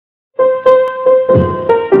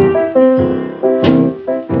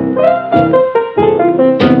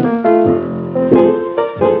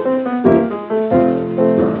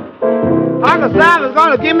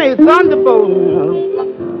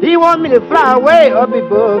thunderbolt. He want me to fly away up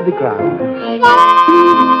above the clouds.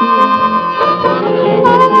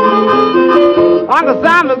 Uncle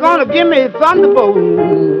Simon's gonna give me a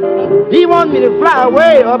thunderbolt. He want me to fly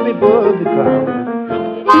away up above the clouds.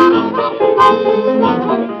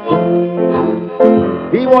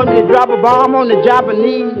 He want me to drop a bomb on the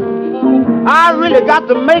Japanese. I really got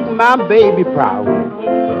to make my baby proud.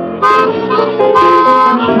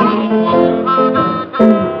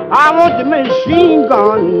 I want the machine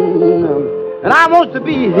gun, and I want to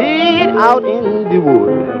be hid out in the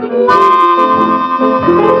woods.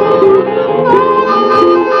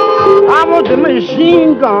 I want the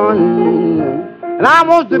machine gun, and I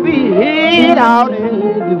want to be hid out in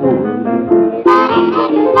the woods.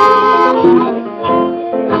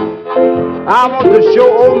 I want to show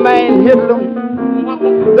old man Hitler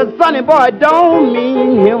that Sonny Boy don't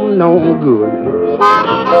mean him no good.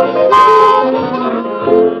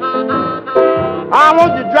 I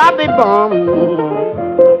want to drop a bomb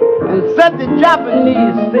and set the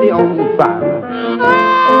Japanese city on fire.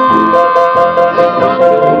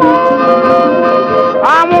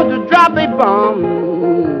 I want to drop a bomb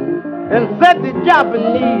and set the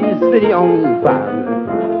Japanese city on fire.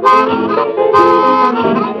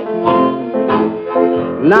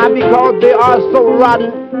 Now because they are so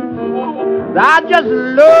rotten, I just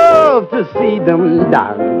love to see them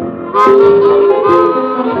die.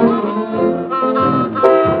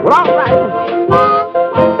 Well, all right.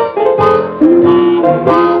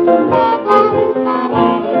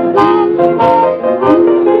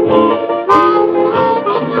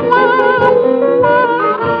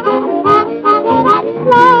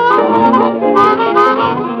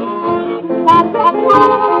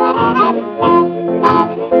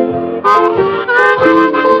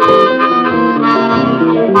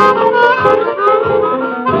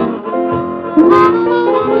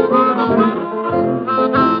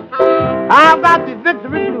 I've got the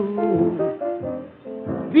victory blues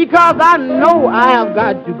because I know I have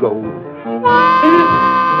got to go.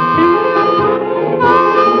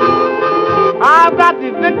 I've got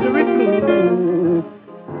the victory blues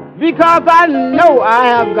because I know I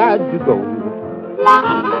have got to go.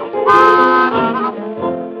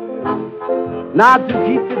 Now to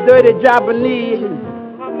keep the dirty Japanese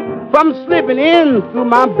from slipping in through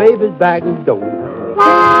my baby's back door.